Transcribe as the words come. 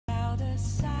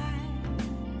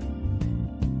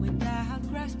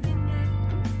grasping it.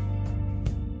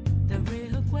 The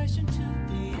real question to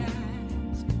be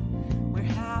asked, where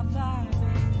have I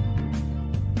been?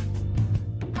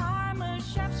 I'm a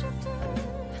sharpshooter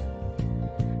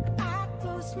at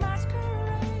close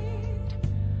masquerade,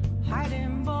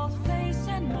 hiding both face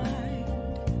and mind,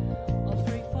 all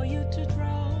free for you to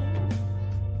draw.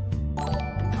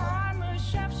 I'm a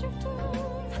sharpshooter.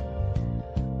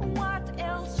 What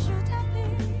else should I be?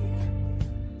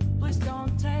 Please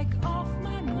don't take off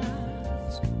my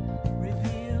mask,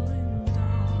 revealing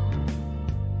dawn.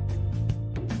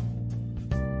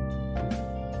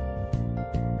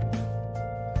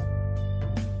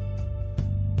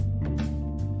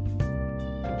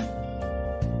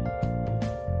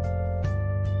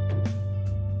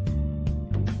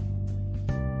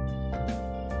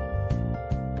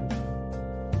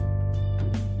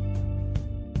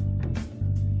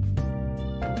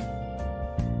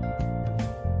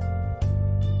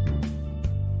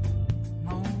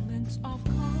 Moments of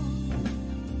calm,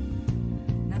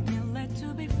 nothing left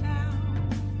to be found.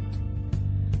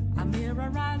 A mirror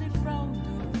right in front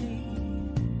of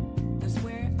me, that's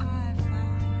where I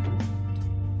found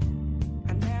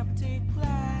an empty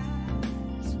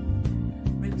glass,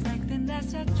 reflecting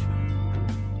that's a truth.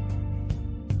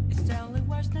 It's telling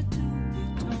words not to be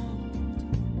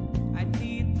told. I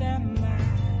need the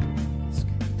mask.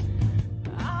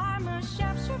 I'm a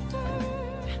sharpshooter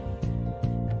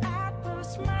at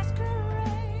post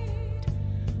masquerade,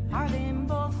 hiding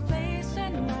both face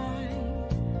and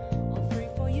mind, all free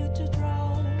for you to draw.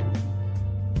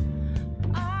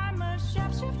 I'm a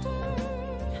sharpshooter,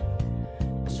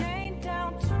 chained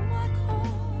down to my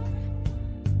core.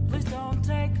 Please don't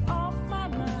take off my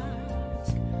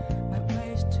mask, my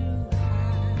place to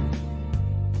hide.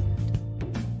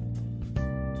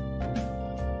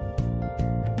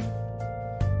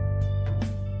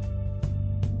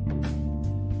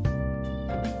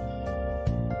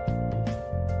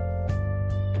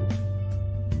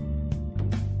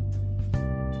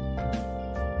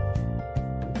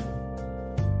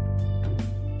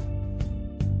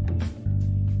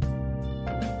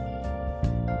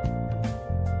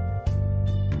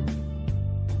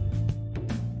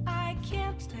 I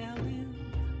can't tell you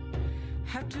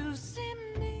how to see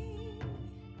me.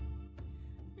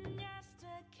 Just a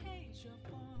cage of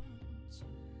bones.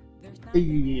 There's nothing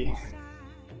Hey, inside.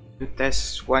 the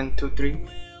test 1, 2, 3. Will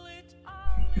it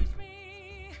always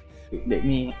be? Let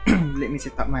me let me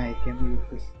set up my camera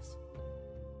first.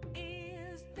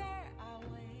 Is there a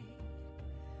way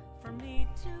for me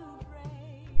to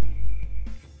break?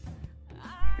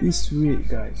 Please wait,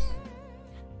 guys.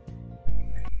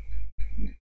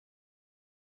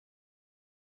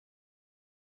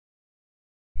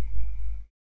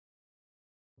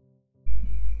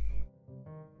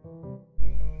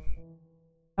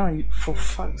 For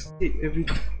fuck's sake,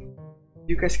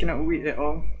 you guys cannot wait at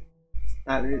all.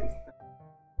 Start it.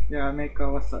 Yeah, Mecca,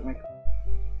 what's up, Mecca?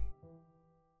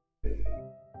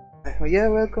 Oh yeah,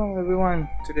 welcome everyone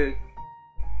to the.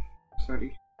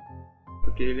 Sorry.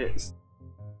 Okay,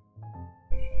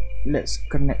 let's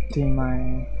connect in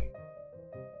my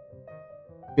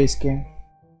base cam.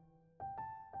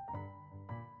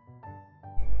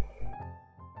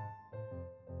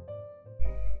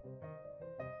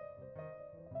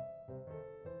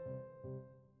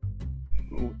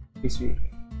 Oh, this way.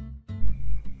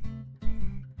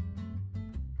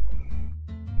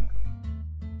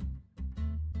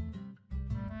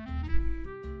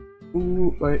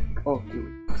 Ooh, like, okay.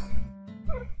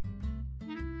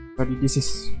 Sorry, this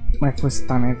is my first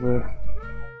time ever.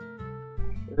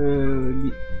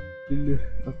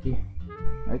 Okay,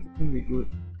 I think we're good.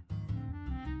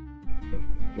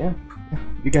 Yeah,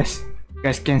 you guys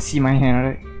can see my hand,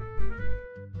 right?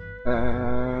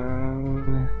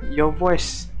 Your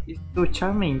voice is so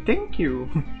charming. Thank you.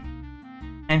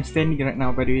 I'm standing right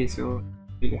now, by the way, so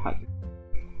it's really hard.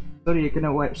 Sorry, I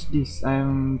cannot watch this.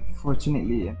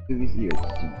 Fortunately I'm too busy.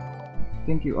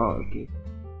 Thank you all. Okay.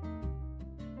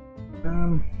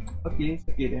 Okay, it's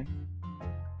okay then.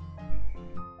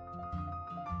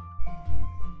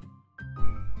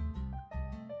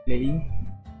 Playing.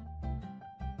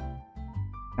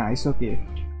 Nah, it's okay.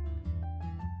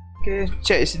 Okay,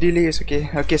 chat is delay. It's okay.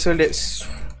 Okay, so let's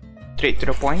straight to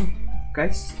the point,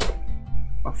 guys.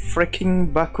 A freaking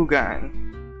Bakugan.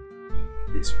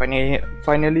 It's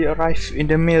finally arrived in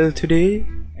the mail today,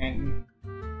 and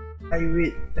I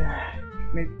wait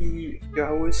maybe a few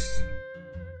hours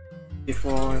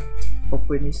before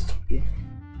open it. Okay.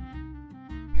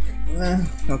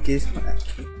 Okay,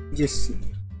 just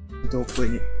to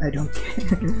open it. I don't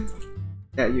care.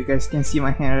 Yeah, you guys can see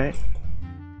my hand, right?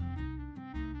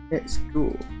 Let's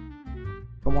go.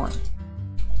 Come on.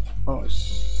 Oh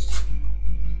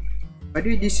by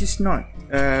the way, this is not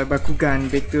Bakugan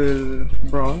Battle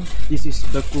Brawl. This is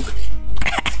Bakugan.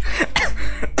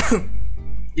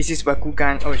 This is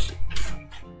Bakugan. Oh shit.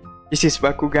 This is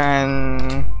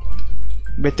Bakugan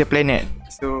Battle Planet.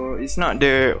 So it's not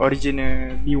the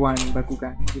original B1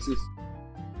 Bakugan. This is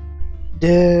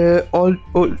the old.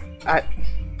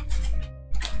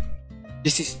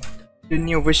 This is the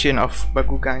new version of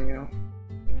Bakugan, you know.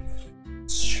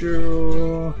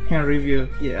 So hand review.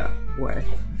 Yeah.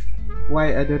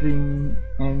 Why are the ring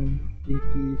and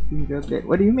pinky finger black?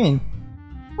 What do you mean?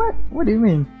 What do you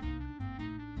mean?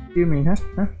 What do you mean, huh?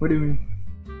 What do you mean?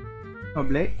 Oh,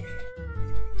 black?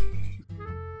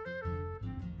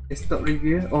 Desktop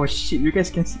review? Oh shit, you guys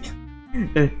can see.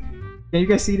 Can you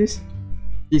guys see this?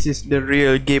 This is the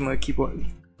real gamer keyboard.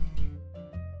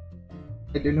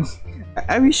 I don't know.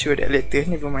 I will show that later,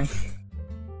 never mind.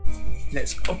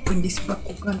 Let's open this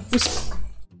Bakugan first.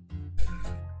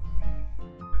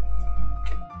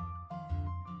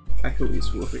 I hope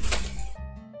it's worth it.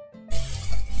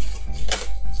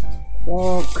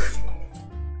 Walk.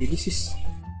 Okay, this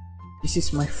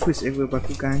is my first ever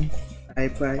Bakugan I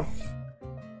buy.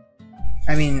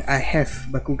 I mean, I have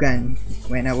Bakugan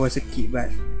when I was a kid, but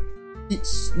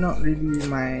it's not really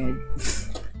my.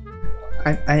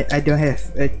 I don't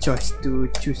have a choice to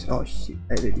choose. Oh shit!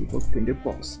 I already opened the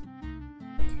box.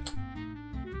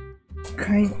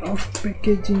 Kind of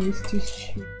packaging is this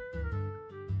shit?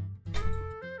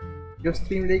 Your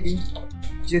stream lagging,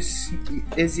 just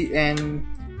exit and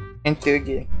enter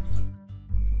again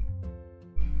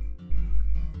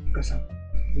because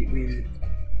it will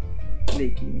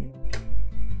lagging.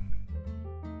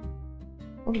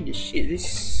 Holy shit,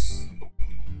 this.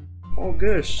 Oh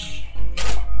gosh,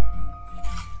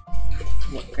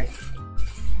 what kind?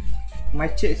 My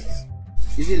chest,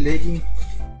 is it lagging?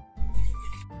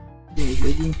 Yeah, it's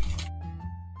lagging.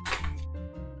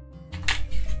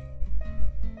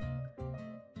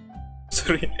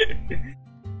 Sorry.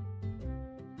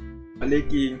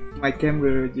 Lagging. My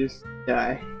camera just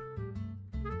died.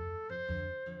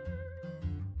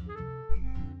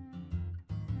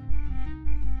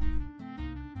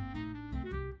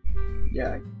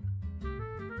 Yeah.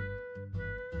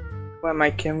 Why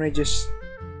my camera just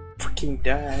fucking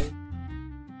died?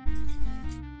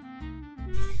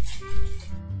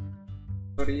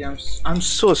 Sorry, I'm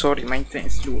so sorry. My internet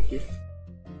is slow. Okay.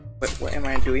 But what am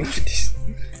I doing with this?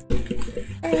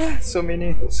 So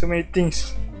many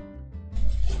things.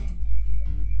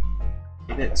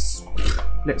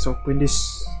 Let's open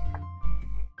this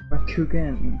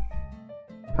Bakugan.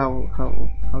 How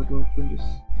do I open this?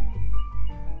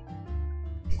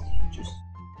 Just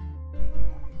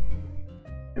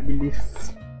I believe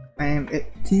I am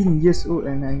 18 years old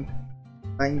and I'm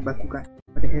buying Bakugan.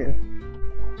 What the hell?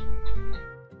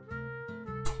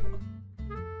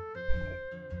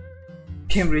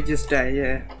 Camera just died,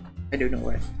 yeah. I don't know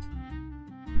why.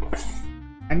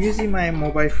 I'm using my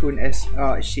mobile phone as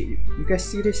shit. You guys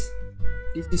see this?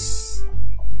 This is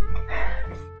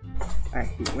I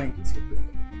hate when it's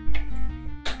happening.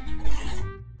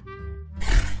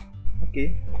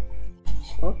 Okay.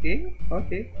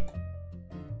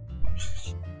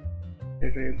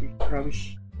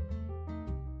 Rubbish.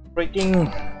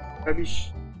 Breaking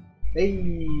rubbish.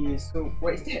 Hey, so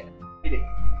what is that? Wait a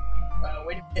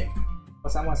minute. Oh,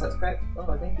 someone subscribe?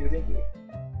 Oh, thank you.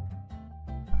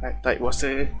 I thought it was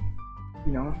a,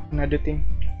 another thing.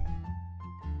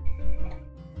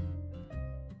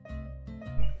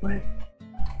 What?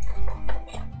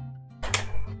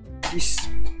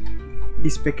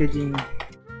 This packaging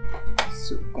is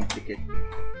so complicated.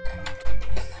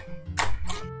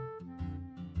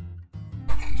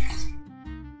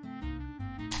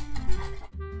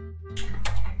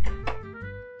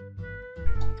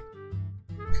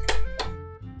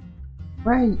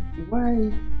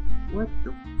 Why? What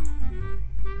the?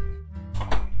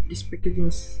 This packaging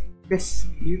is best.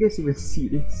 You guys even see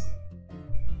this?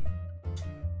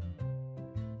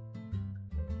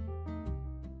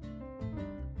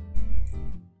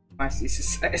 Mas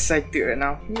is excited right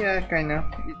now. Yeah, kinda.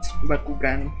 It's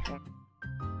Bakugan.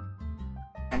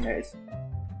 And guys,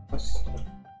 what's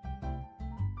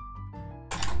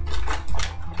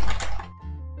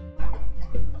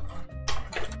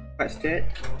that?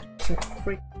 It's a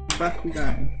freaking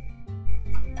Bakugan.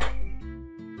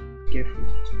 Careful.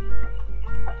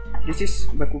 This is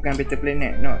Bakugan Battle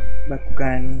Planet, not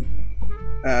Bakugan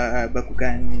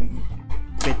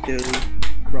Battle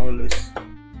Brawlers.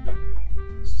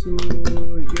 So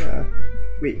yeah.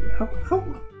 Wait, how?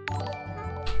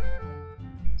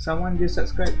 Someone just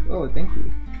subscribed. Oh, thank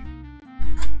you.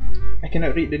 I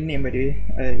cannot read the name by the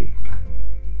way.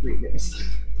 Wait, let me see.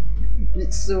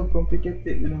 It's so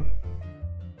complicated, you know.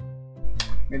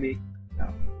 Maybe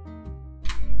now.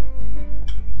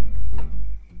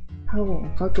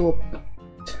 How to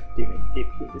damn it, they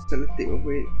put the sellotape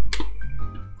over it.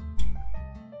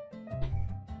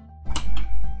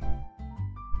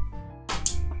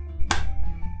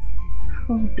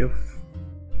 How the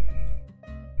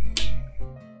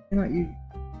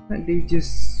can't they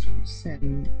just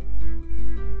send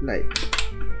like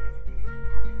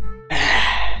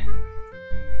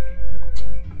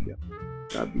yeah,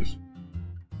 rubbish.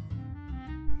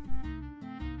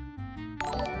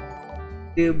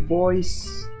 The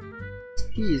boys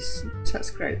please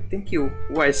subscribe. Thank you.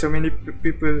 Why so many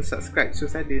people subscribe so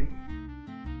sudden?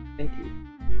 Thank you.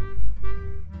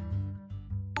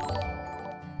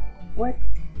 What?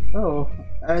 Oh,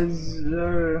 as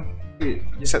you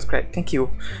subscribe. Thank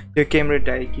you. Your camera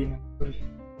died again.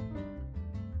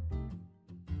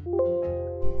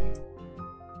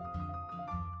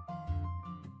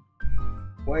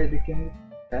 Why the camera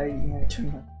died in my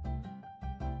channel?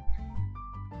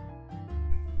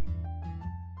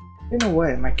 I don't know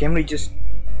why my camera just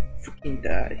freaking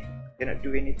died. Cannot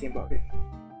do anything about it.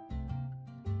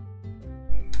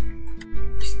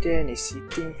 Is there any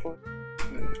setting for?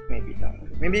 Maybe not.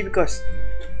 Maybe because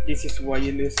this is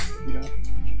wireless, you know.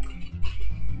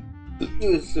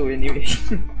 So anyway,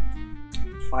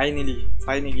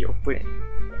 finally open.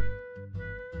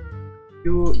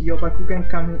 Your Bakugan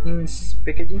come in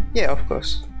packaging? Yeah, of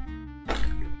course.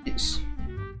 It's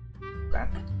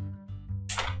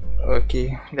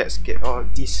okay. Let's get all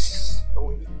this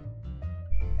away.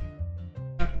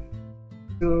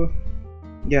 So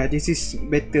yeah, this is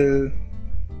better.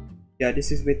 Yeah,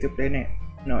 this is Better Planet,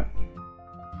 not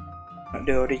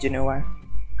the original one.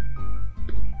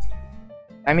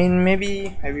 I mean,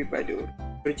 maybe I will buy the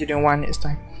original one next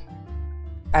time.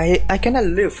 I kinda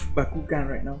love Bakugan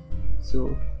right now,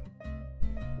 so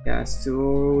yeah.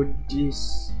 So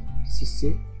this is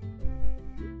it.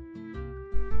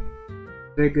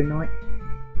 Dragonoid,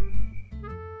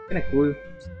 kinda cool,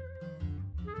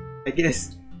 I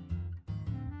guess.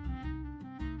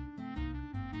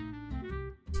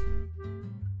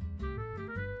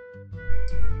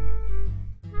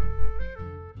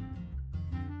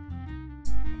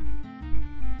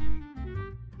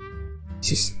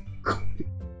 Just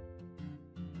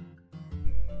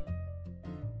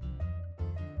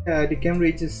the camera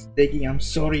is just lagging. I'm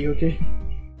sorry, okay?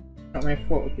 Not my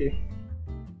fault, okay?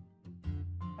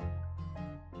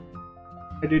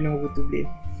 I don't know what to blame.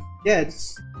 Yeah,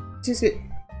 this is it.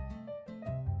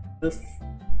 The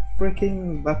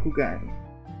freaking Bakugan.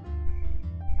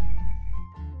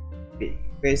 Wait,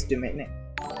 where's the magnet?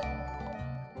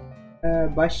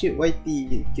 Bashir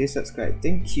YT, just subscribe.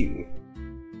 Thank you.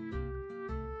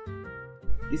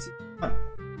 This is fun.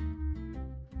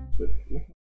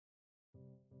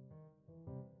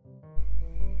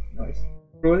 Nice.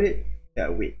 Roll it. Yeah,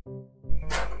 wait.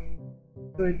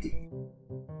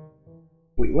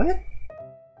 Wait, what?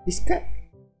 This cut?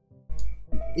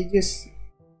 It just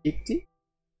 80?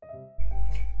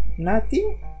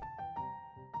 Nothing?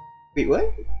 Wait,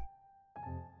 what?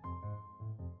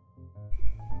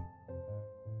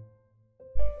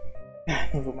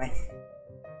 Never mind.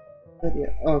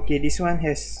 Okay, this one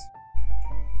has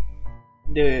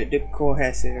the core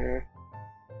has a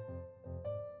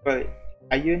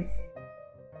iron.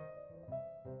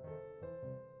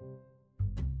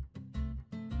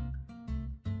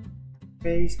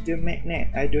 Where is the magnet?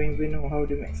 I don't even know how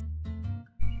the magnet.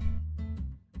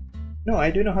 No, I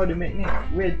don't know how the magnet.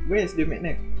 Where is the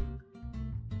magnet?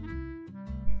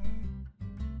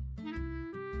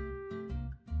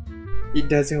 It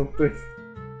doesn't open.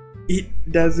 It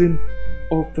doesn't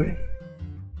open.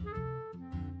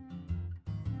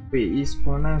 Wait, it's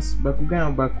pronounced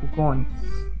Bakugan or Bakugan?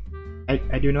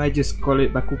 I don't know, I just call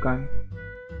it Bakugan.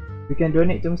 You can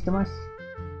donate to Mr. Mas.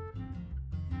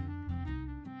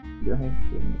 You have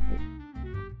donate.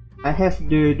 I have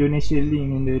the donation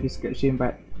link in the description,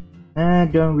 but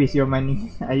don't waste your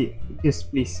money.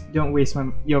 Please don't waste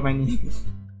your money.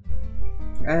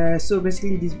 So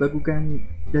basically this Bakugan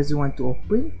doesn't want to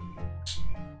open.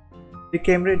 The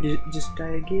camera just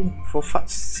die again, for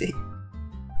fuck's sake.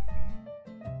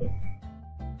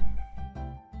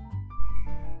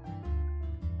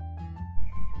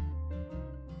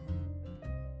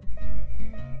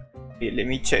 Okay, let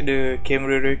me check the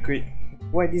camera real quick.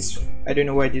 Why this? I don't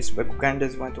know why this Bakugan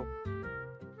doesn't want to.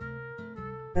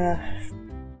 I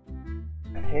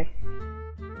have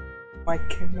my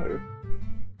camera.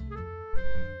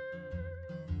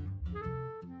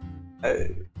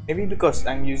 Maybe because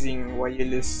I'm using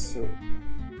wireless, so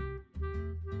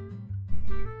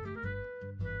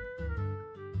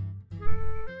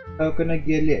kalau kena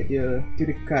gelek dia to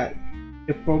the card,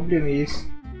 the problem is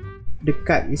the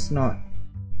card is not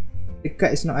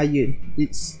iron.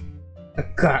 It's a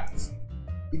card.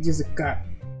 It's just a card.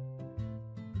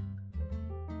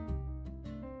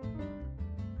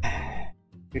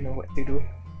 Don't know what to do.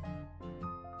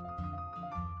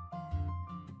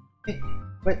 Hey,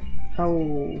 but how?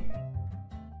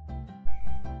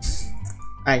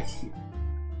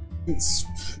 It's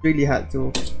really hard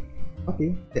to.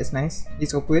 Okay, that's nice.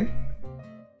 It's open.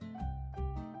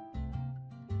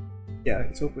 Yeah,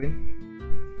 it's open.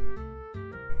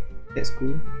 That's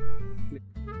cool.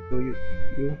 So you.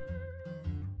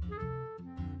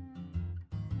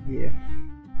 Yeah.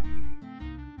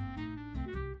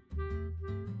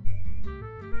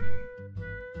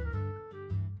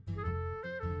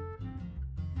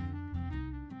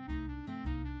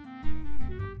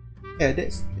 Yeah,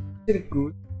 that's really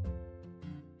good.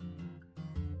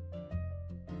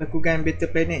 Bakugan Battle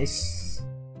Planet is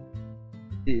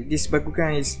this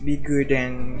Bakugan is bigger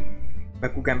than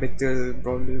Bakugan Battle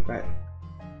Brawler, but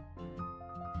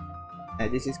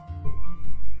this is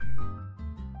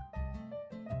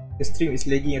the stream is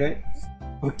lagging, right?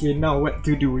 Okay, now what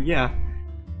to do? Yeah.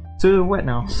 So what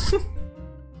now?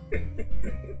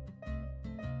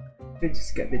 I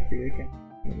just got better, okay?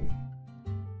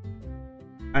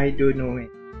 I don't know,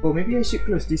 man. Oh, maybe I should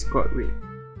close Discord. Wait.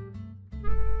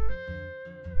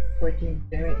 Fucking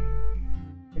damn it.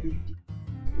 Maybe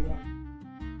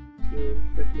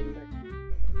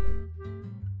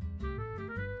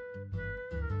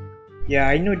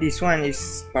yeah, I know this one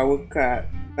is power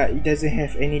card, but it doesn't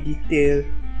have any detail.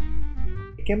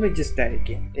 The camera just died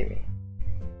again. Damn it.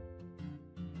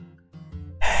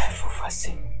 For fuck's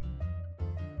sake.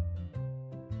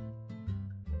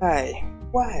 Why?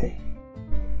 Why?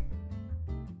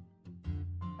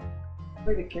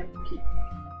 Why the camera keep?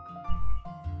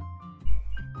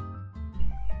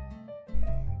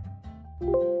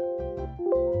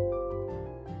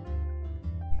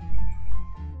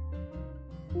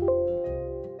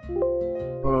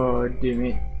 Oh damn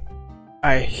it!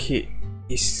 I hate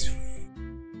this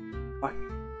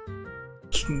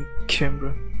fucking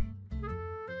camera.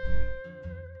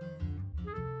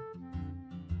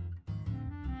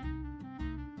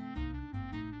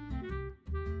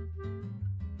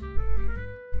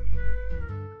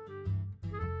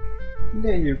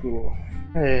 There you go.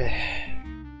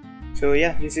 So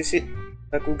yeah, this is it.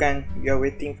 Bakugan you are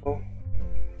waiting for.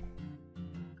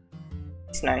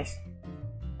 It's nice.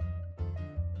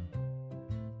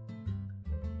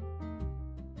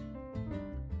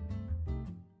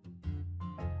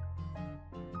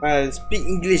 Well, speak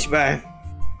English, but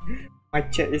my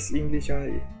chat is English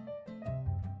only.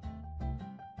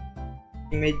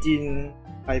 Imagine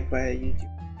I buy a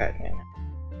YouTube card, man.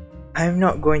 I'm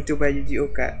not going to buy a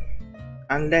YouTube card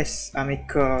unless I make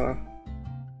a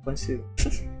sponsor.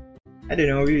 I don't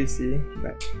know, we will see.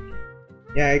 But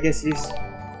yeah, I guess this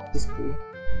is cool.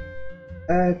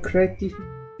 Creative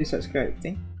to subscribe.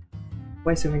 Think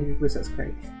why so many people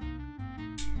subscribe?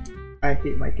 I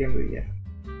hate my camera. Yeah,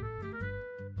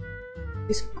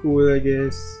 it's cool, I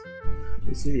guess.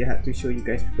 It's really hard to show you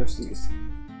guys because this.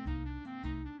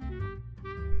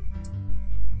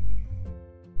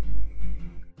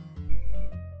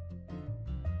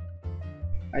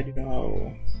 I don't know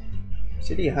how. It's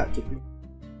really hard to play.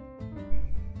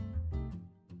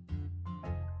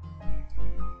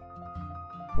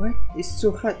 What? It's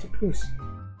so hard to close.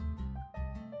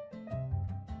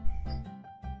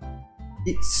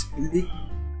 It's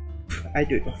I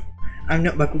don't know. I'm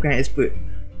not Bakugan expert,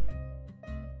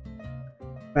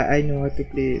 but I know how to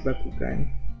play Bakugan.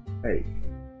 Like,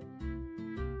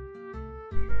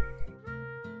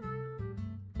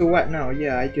 so what now?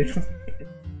 Yeah, I don't know.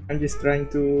 I'm just trying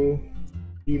to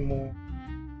be more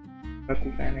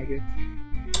Bakugan, I guess.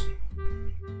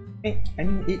 I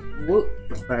mean, it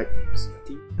worked, but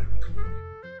still.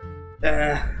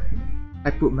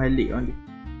 I put my leg on it.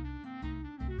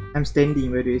 I'm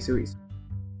standing, by the way, so it's.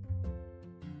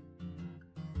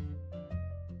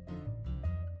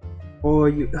 Oh,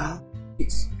 you're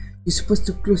supposed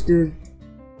to close the.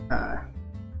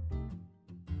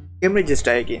 Camera just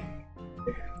died again.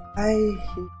 I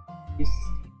hate this.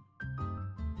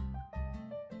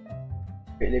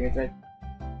 Wait, let me try.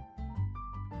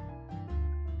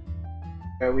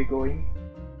 Where are we going?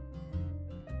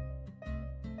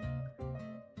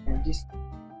 And this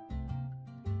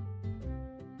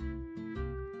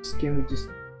camera just.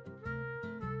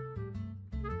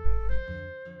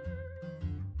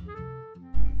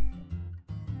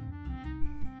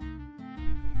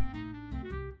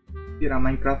 around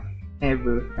Minecraft.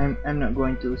 Never. I'm not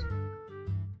going to.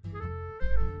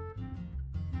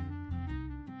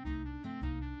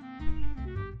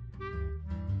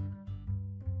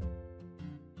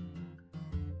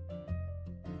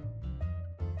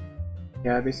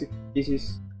 Yeah, basically this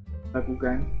is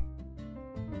Bakugan.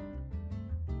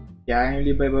 Yeah, I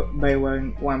only buy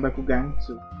one Bakugan,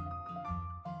 so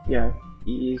yeah,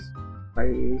 it is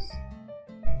quite.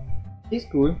 It's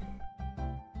cool.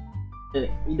 It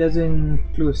doesn't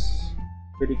close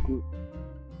very good.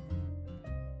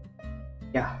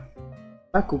 Yeah,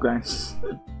 Bakugan.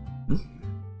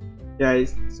 Yeah,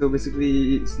 so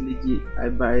basically it's legit. I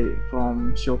buy it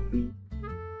from Shopee.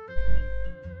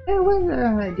 Yeah,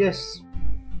 well, I guess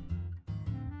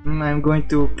I'm going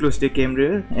to close the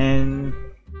camera and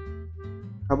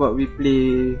how about we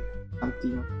play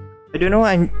something? I don't know.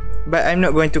 But I'm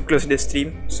not going to close the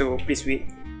stream, so please wait.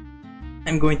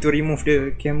 I'm going to remove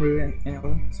the camera and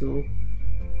all, so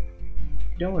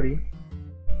don't worry.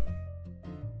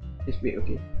 Just wait,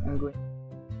 okay? I'm going.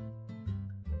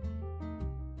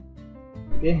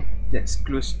 Okay, let's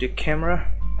close the camera.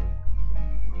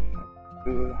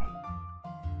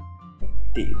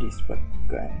 Take this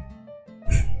Bakugan.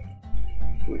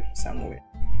 Put it somewhere.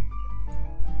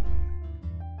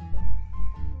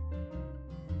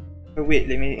 Oh, wait,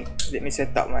 let me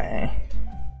set up my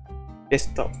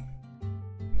desktop.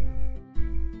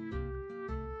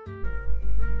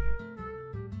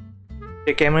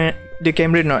 The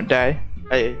camera not die.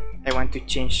 I want to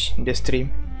change the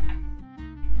stream.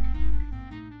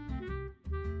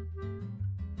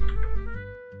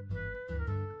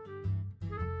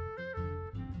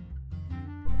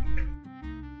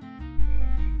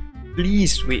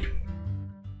 Please wait.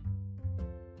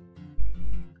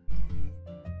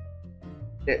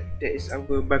 That is our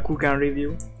Bakugan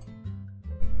review.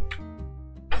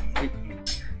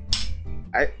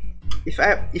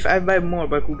 If I buy more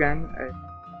Bakugan,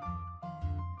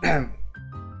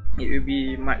 it will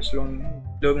be much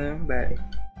longer, but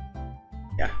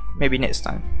yeah, maybe next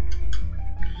time.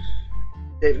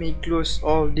 Let me close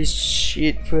all this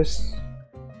shit first,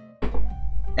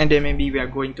 and then maybe we are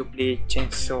going to play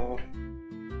Chainsaw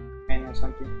Man or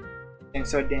something.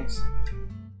 Chainsaw Dance.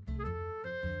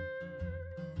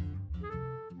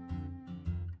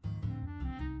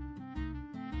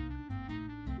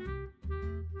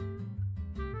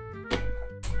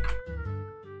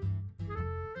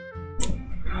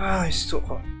 Ah, it's so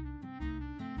hot.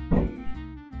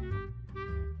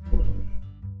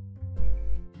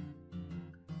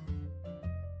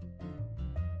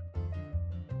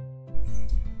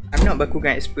 I'm not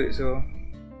Bakugan expert, so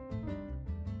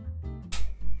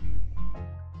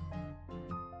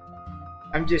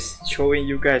I'm just showing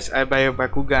you guys I buy a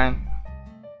Bakugan,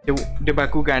 the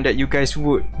Bakugan that you guys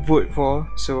would vote for.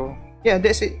 So yeah,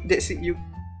 that's it. You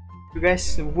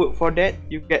guys vote for that.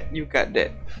 You got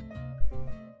that.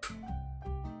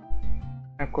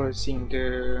 I'm closing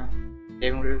the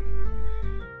camera.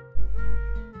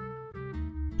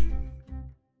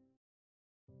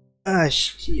 Ah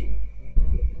shit.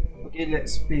 Okay,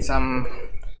 let's play some.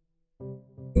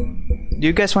 Do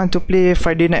you guys want to play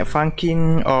Friday Night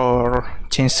Funkin' or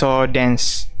Chainsaw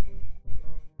Dance?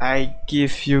 I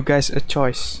give you guys a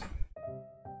choice.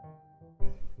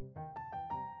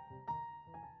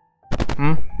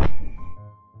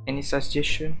 Any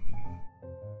suggestion?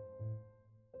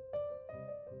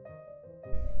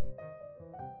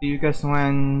 Do you guys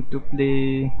want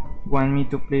me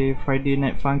to play Friday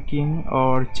Night Funkin'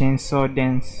 or Chainsaw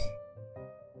Dance?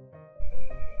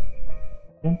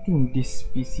 I don't think this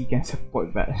PC can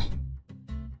support that.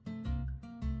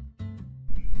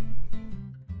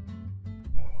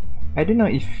 I don't know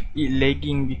if it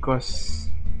lagging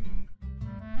because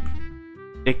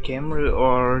the camera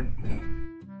or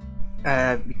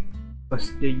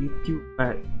because the YouTube,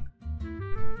 but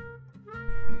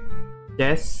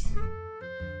chess.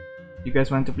 You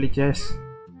guys want to play chess?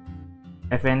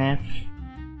 FNF?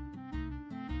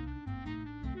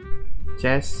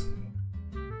 Chess?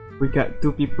 We got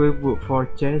 2 people vote for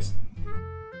chess.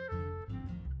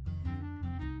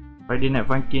 Friday Night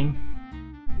Funkin'.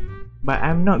 But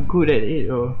I'm not good at it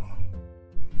though.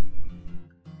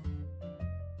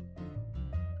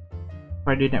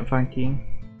 Friday Night Funkin'.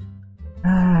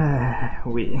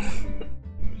 Wait.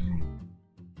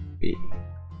 Wait.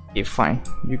 Okay, fine.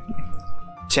 You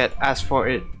chat ask for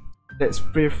it. Let's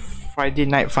play Friday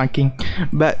Night Funkin'.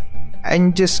 But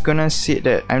I'm just gonna say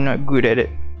that I'm not good at it.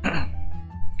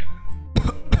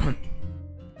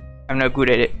 I'm not good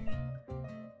at it.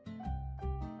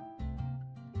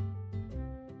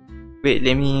 Wait,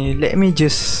 let me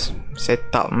just set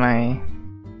up my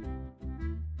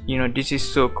you know, this is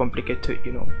so complicated,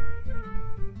 you know.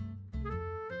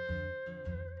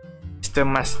 Mr.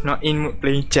 Mas not in mood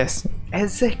playing chess.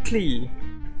 Exactly.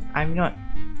 I'm not.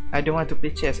 I don't want to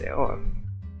play chess at all.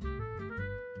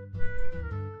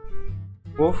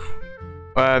 Both?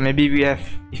 Maybe we have.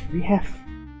 If we have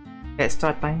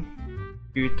extra time,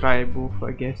 we will try both,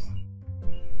 I guess.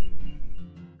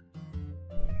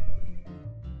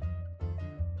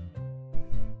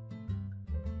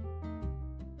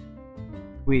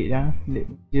 Wait, let me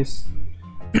just.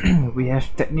 We have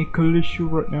technical issue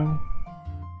right now.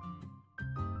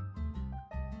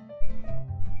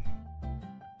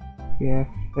 We have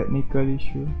technical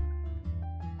issue.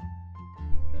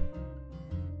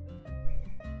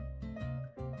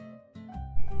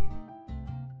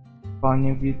 Found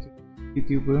a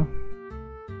YouTuber.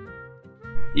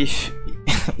 If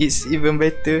it's even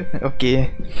better,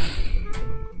 okay.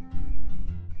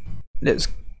 Let's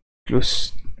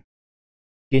close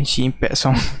Genshin Impact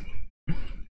song.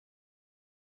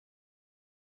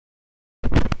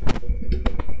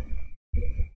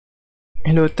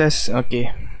 Hello test,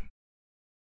 okay.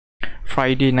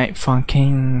 Friday night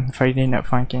funking. Friday night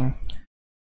funking.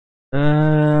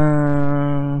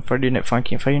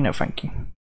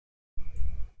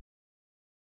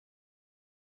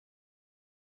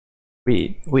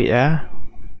 Wait,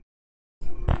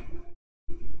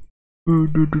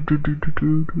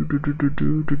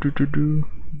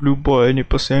 Blue ball any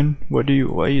percent? What are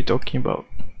you talking about?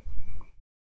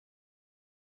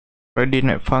 Friday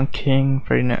night funking,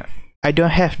 Friday night. I don't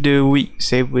have the week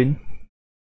 7,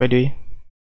 by the way.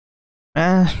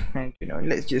 You know,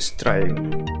 let's just try.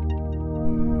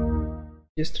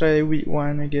 Just try week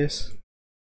 1, I guess.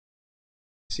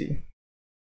 Let's see.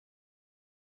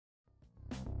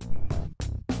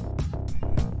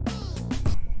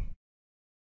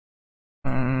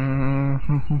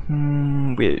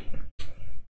 Wait.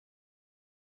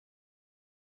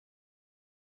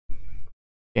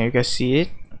 Can you guys see it?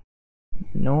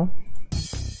 No?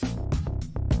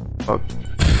 Oh.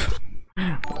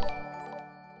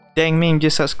 Dang Ming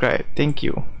just subscribed. Thank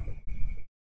you.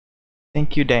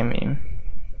 Thank you, Dang Ming.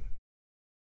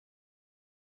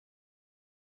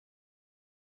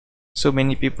 So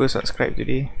many people subscribe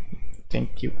today.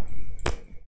 Thank you.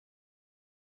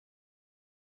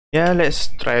 Yeah, let's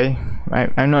try.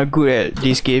 I'm not good at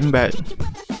this game, but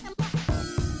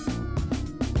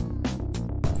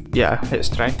yeah, let's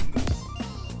try.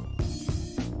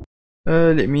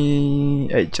 Let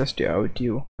me adjust the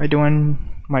audio. I don't want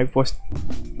my voice.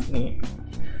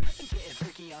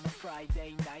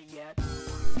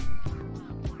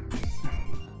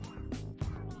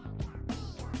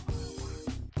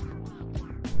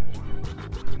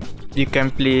 You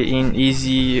can play in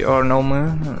easy or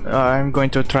normal. I'm going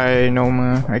to try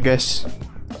normal, I guess.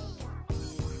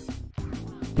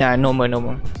 Yeah,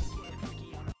 normal.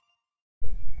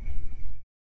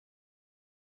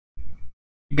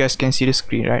 You guys can see the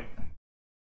screen, right?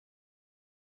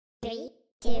 3,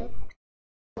 2,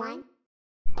 1.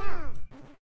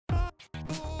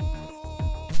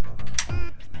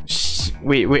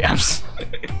 Wait,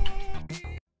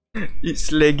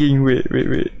 it's lagging. Wait.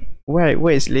 Why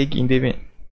is lagging, damn it?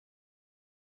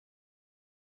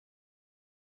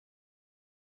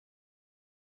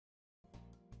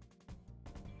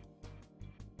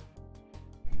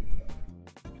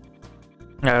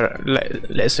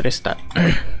 Let's restart.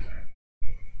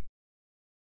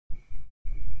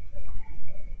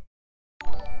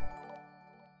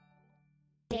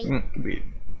 Wait,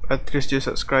 Patrice just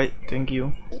subscribe. Thank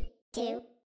you. 2,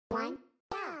 1.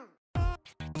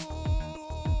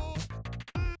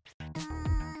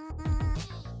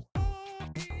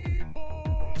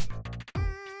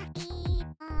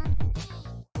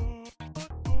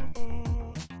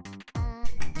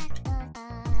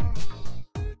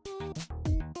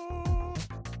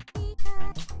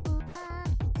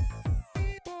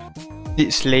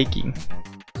 It's lagging.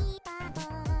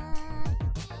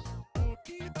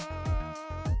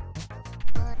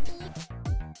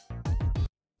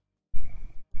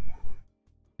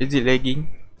 Is it lagging?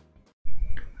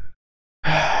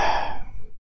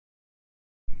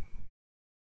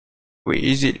 Wait,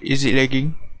 is it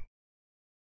lagging?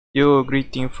 Yo,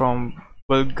 greeting from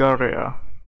Bulgaria.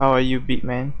 How are you, big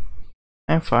man?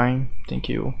 I'm fine, thank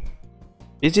you.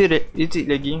 Is it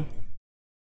lagging?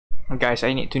 Guys,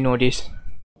 I need to know this.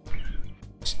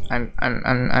 I'm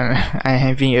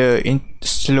having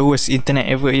slowest internet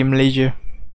ever in Malaysia.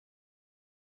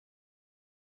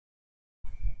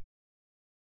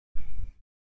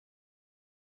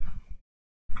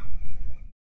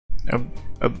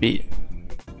 A bit.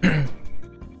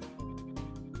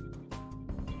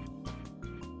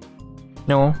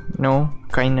 No, no,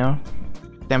 kinda.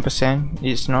 10%.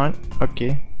 It's not.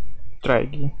 Okay. Try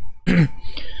again.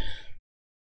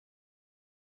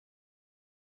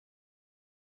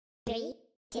 Three,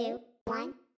 two,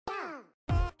 one, go!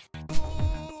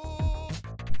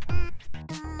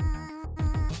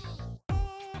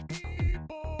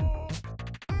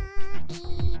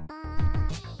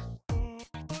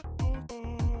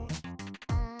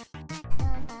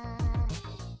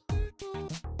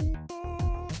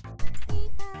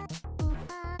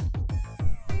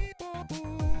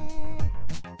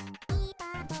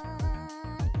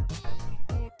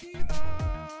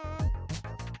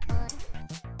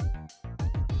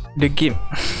 The game.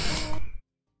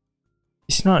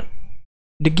 It's not.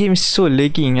 The game is so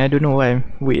lagging. I don't know why.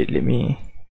 Wait, let me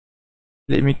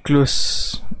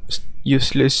close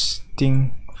useless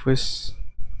thing first.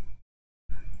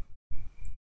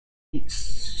 It's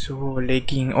so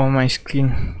lagging on my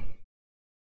screen.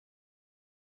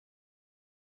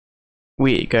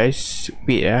 Wait, guys.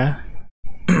 Wait,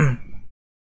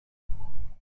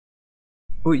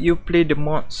 Would you play the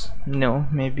mods? No,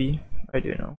 maybe. I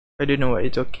don't know. I don't know what you're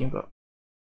talking about.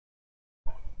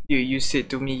 You said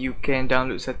to me you can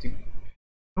download satu.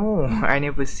 No, I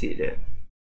never said that.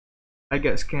 I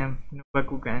got scammed. No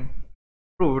Bakugan.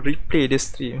 Bro, replay the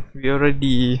stream. We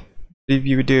already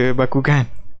reviewed the Bakugan.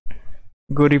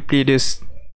 Go replay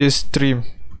the stream.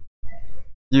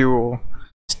 You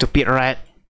stupid rat.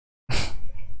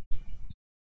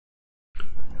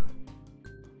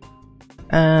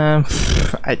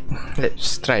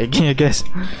 Let's try again, I guess.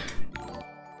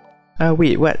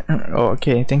 Wait, what? Oh,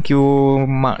 okay. Thank you,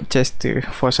 Mark Chester,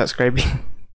 for subscribing.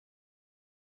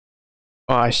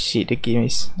 Oh shit, the game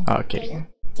is okay.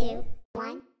 3, 2,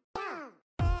 1, go!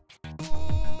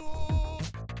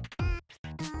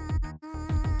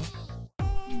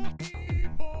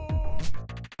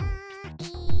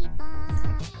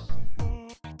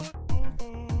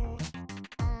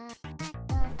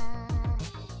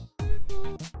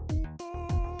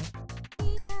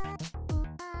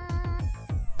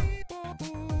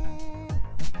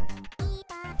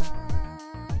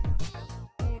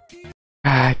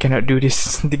 I cannot do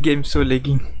this. The game's so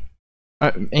lagging.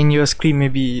 In your screen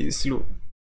maybe slow,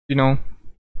 you know,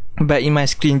 but in my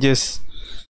screen just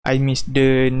I miss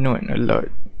the note a lot.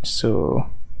 So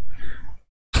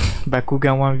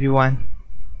Bakugan 1v1.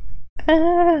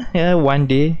 Yeah, one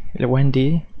day.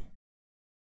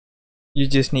 You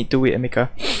just need to wait, Amika.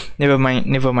 Never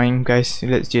mind, guys.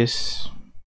 Let's just.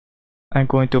 I'm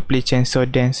going to play Chainsaw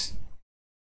Dance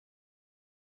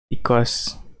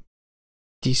because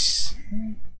this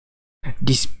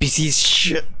PC is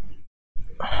shit.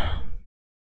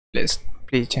 Let's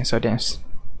play Chainsaw Dance.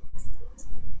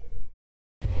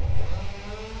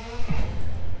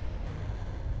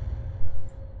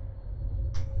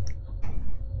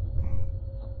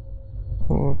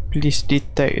 Oh, please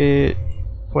detect it.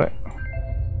 What?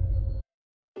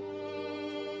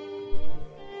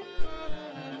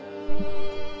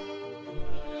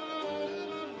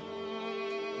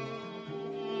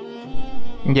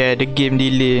 Yeah, the game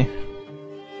delay.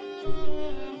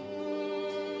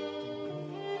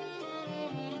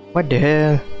 What the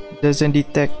hell? Doesn't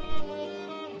detect.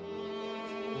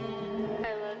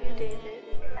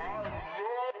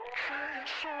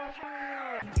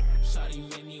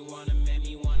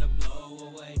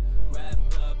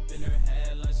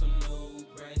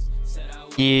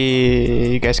 Yeah,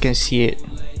 you guys can see it.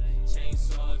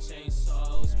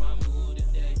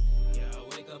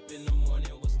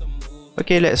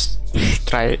 Okay, let's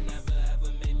try it.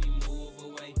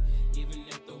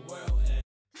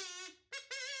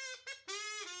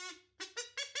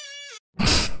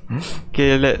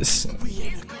 Okay, let's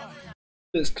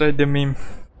try the meme.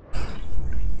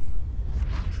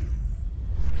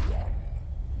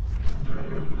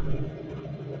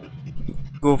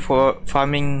 Go for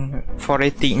farming for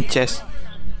rating in chess.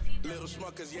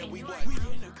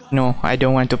 No, I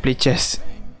don't want to play chess.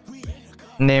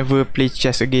 Never play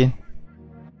chess again.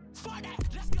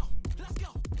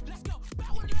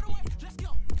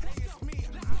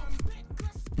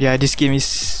 Yeah, this game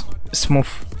is smooth.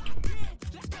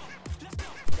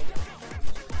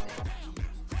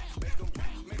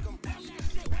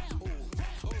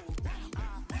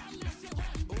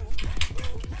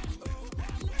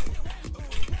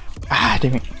 Ah,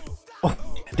 damn it. Oh,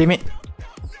 damn it.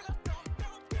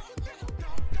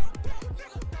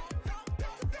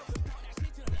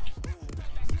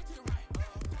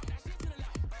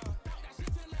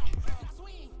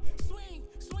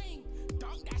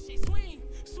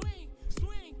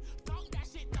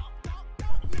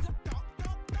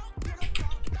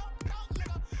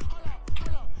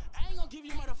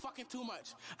 motherfucking too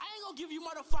much. I ain't gonna give you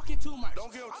motherfucking too much.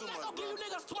 Don't give him too I'm much, not gonna give you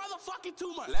niggas motherfucking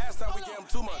too much. Last time we gave him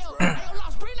too much, bro. Hey,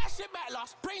 Lost, bring that shit back,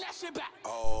 Lost. Bring that shit back.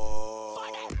 Oh.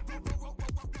 Fuck that.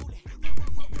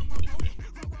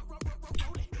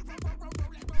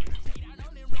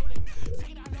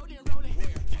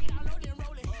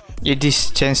 Yeah, this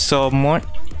chainsaw mod?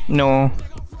 No.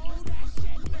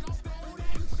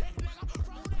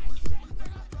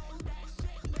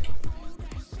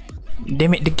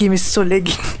 Damn it, the game is so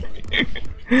laggy.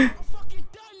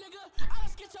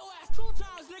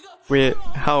 Wait,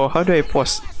 how do I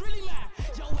pause?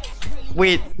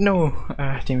 Wait, no.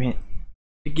 Ah, damn it.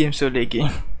 The game's so laggy.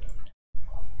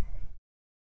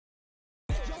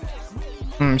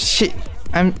 Shit.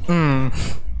 I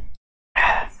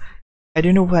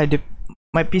don't know why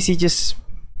my PC just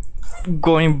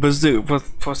going berserk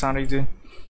for some reason.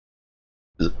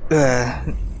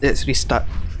 Let's restart.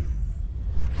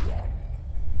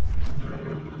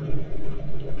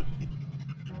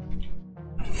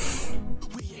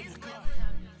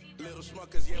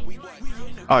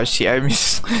 Oh shit, I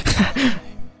missed.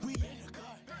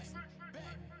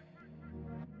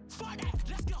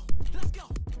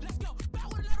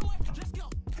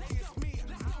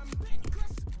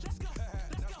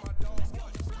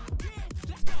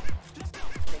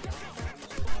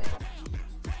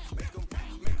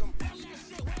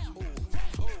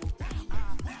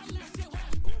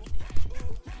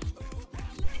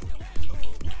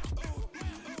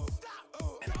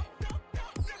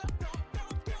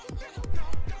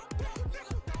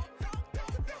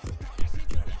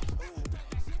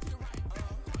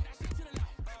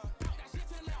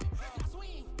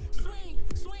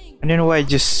 I don't know why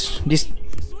this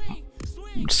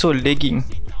so lagging.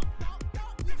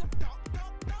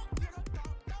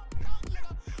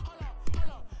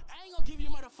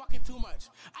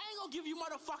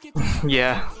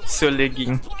 Yeah, so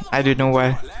lagging. I don't know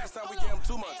why.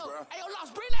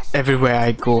 Everywhere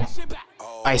I go,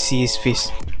 I see his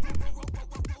face.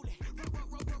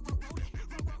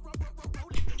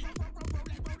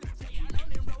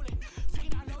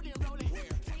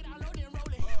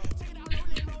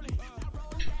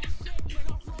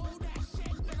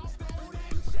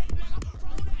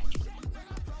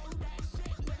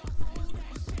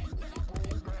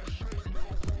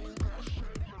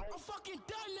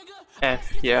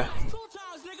 F, yeah.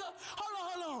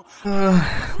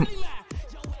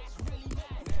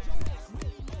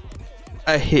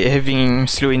 I hate having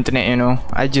slow internet, you know.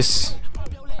 I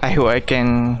hope I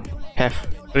can have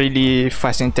really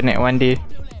fast internet one day.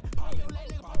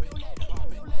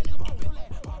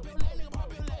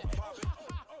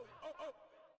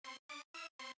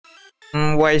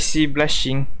 Why is she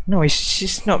blushing? No,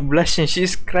 she's not blushing,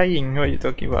 she's crying. What are you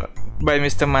talking about? Bye,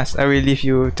 Mr. Mas. I will leave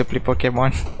you to play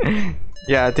Pokemon.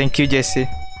 Yeah, thank you, Jesse.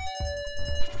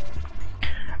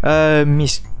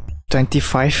 Miss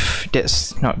 25.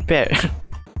 That's not bad.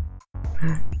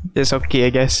 That's okay,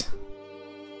 I guess.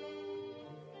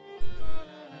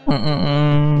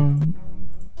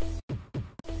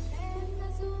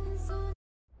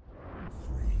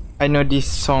 I know this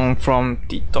song from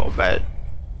TikTok, but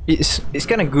it's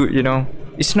kind of good, you know.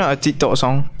 It's not a TikTok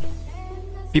song.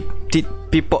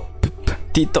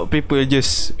 TikTok people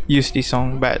just use this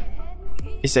song, but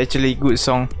it's actually a good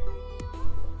song.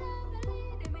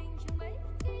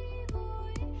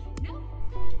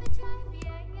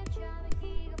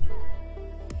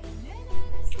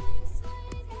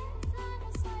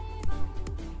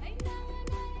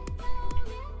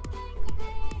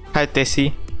 Hi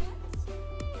Tessie.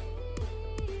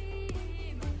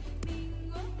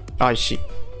 Oh shit.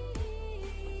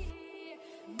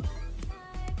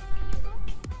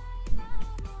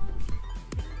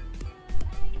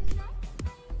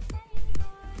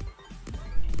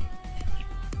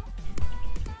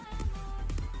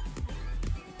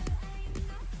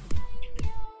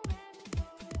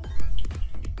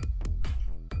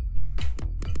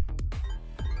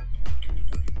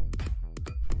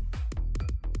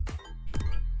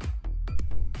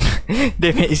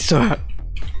 Damn it, it's so hard.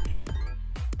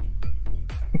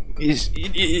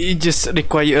 It just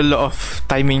require a lot of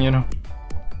timing, you know.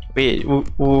 Wait,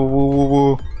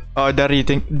 whoa. Oh, Dari,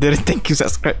 thank you,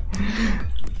 subscribe.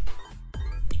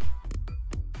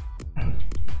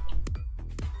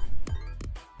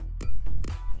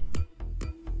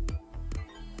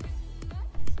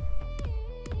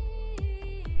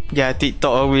 Yeah,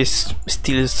 TikTok always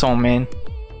steal song, man.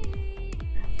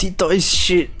 TikTok is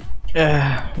shit.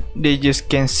 They just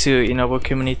cancel in our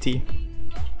community.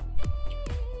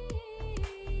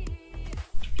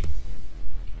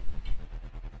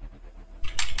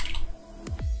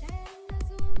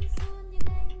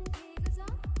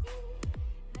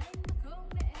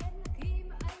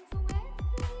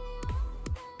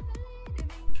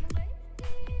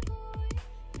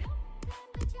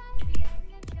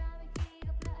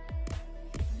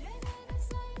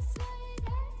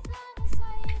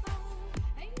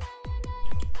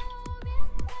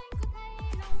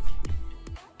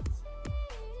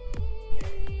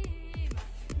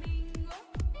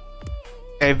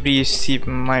 every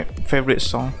sim my favorite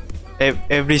song.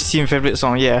 Every sim favorite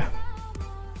song, yeah.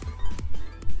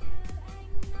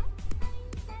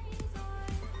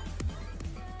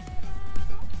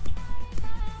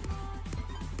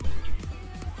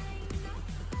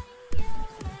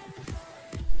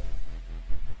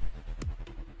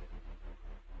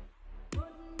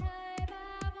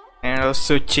 And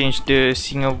also change the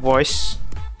singer voice.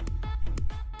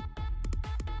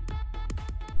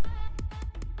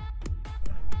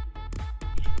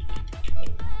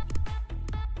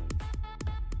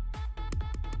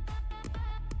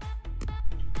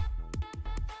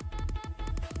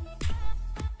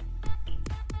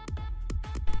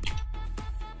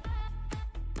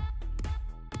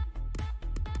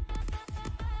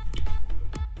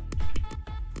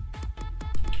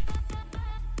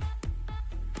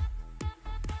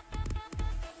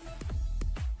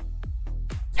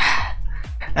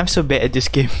 I'm so bad at this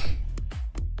game.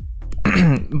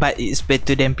 But it's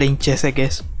better than playing chess, I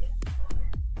guess.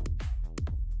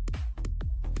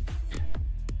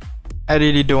 I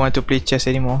really don't want to play chess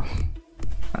anymore.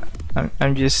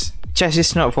 I'm just... Chess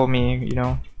is not for me, you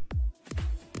know.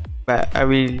 But I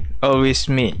will always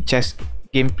make chess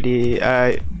gameplay,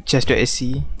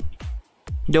 chess.sc.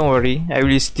 Don't worry, I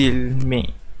will still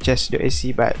make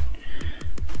chess.sc, but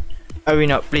I will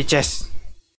not play chess.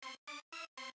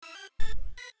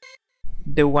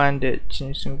 The one that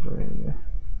changed over.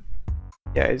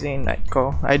 Yeah, is it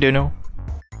Nightcore? I don't know.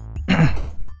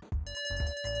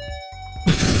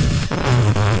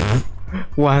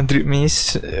 100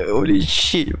 minutes. Holy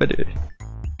shit, brother.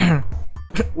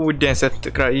 Oh, then I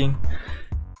started crying.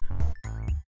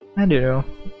 I don't know.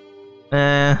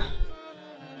 I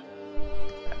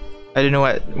don't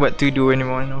know what to do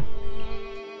anymore now.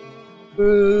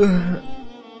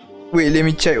 Wait, let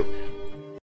me check.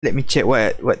 Let me check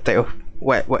what type of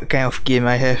what kind of game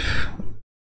I have.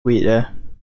 Wait, let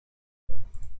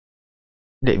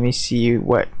me see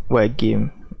what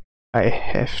game I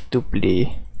have to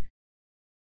play.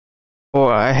 Oh,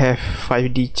 I have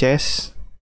 5D chess.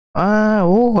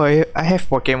 Oh, I have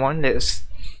Pokemon.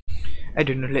 I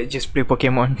don't know. Let's just play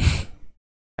Pokemon.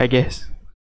 I guess.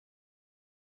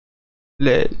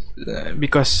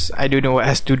 Because I don't know what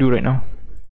else to do right now.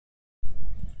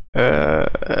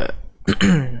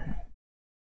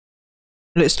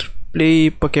 Let's play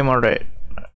Pokemon Red.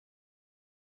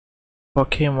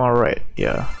 Pokemon Red,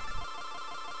 yeah.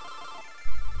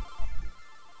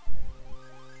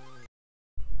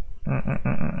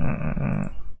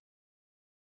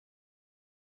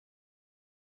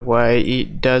 Why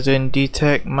it doesn't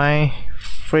detect my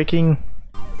freaking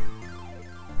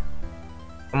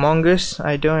Among Us?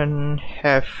 I don't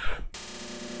have.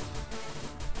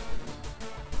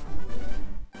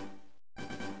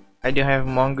 I don't have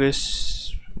Among Us.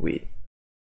 Wait,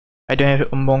 I don't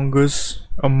have Among Us.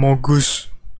 Among Us.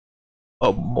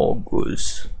 Among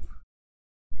Us.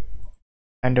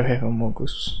 I don't have Among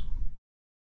Us.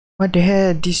 What the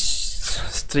hell? This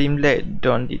Streamlet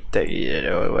don't detect it.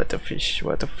 Oh, what a fish!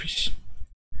 What a fish!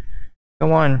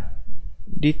 Come on,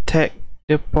 detect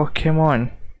the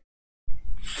Pokemon.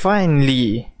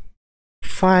 Finally,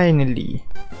 finally.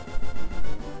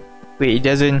 Wait, it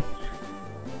doesn't.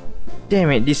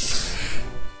 Damn it! This.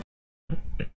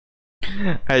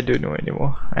 I don't know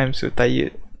anymore. I'm so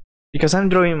tired because I'm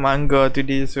drawing manga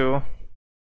today, so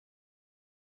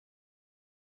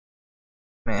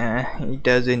it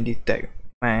doesn't detect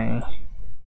my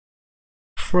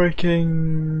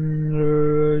freaking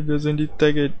doesn't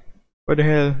detect it. What the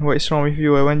hell? What is wrong with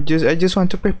you? I just want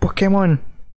to play Pokemon.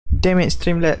 Damn it,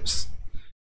 Streamlabs.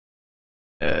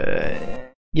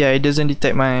 Yeah, it doesn't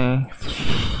detect my.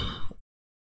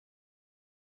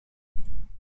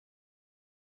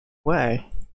 Why?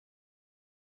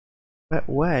 But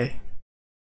why?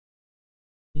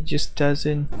 It just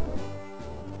doesn't.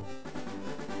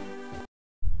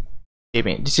 Damn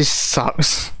it, this just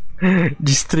sucks.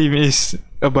 This stream is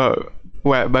about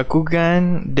what?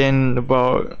 Bakugan, then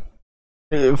about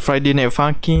Friday Night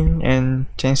Funkin' and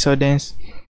Chainsaw Dance.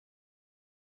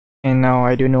 And now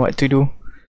I don't know what to do.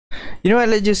 You know what?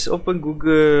 Let's just open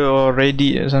Google or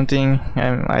Reddit or something.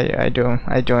 I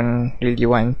don't really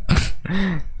want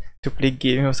to play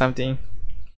game or something.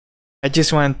 I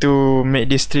just want to make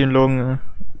this stream longer,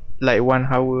 like 1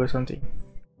 hour or something.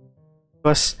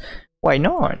 Because why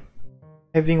not?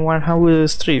 Having 1 hour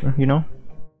stream, you know.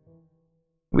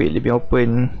 Wait, let me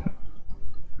open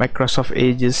Microsoft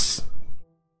Edges.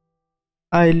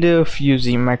 I love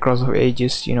using Microsoft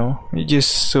Edges, you know. It's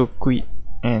just so quick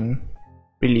and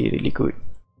really good.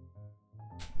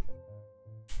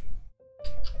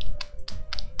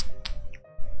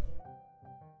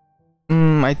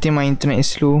 I think my internet is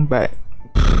slow, but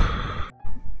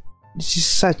this is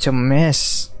such a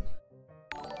mess.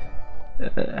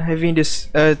 Having this.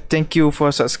 Thank you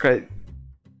for subscribe.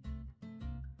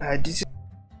 This is.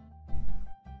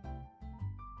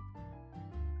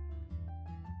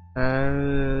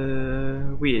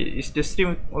 Wait, is the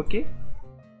stream okay?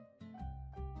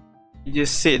 You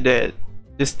just said that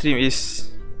the stream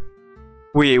is.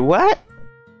 Wait, what?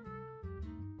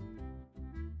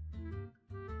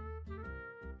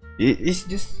 It's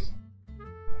just.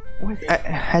 What?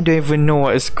 I don't even know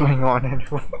what is going on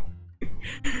anymore.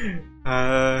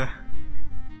 I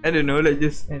don't know. Let's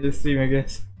just end the stream, I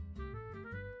guess.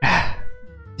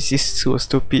 This is so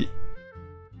stupid.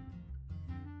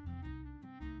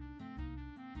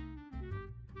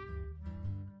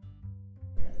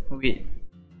 Wait.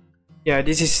 Yeah,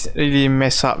 this is really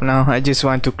messed up now. I just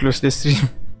want to close the stream.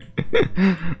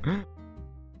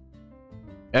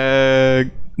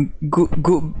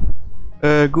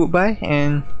 Goodbye,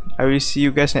 and I will see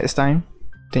you guys next time.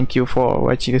 Thank you for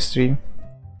watching the stream.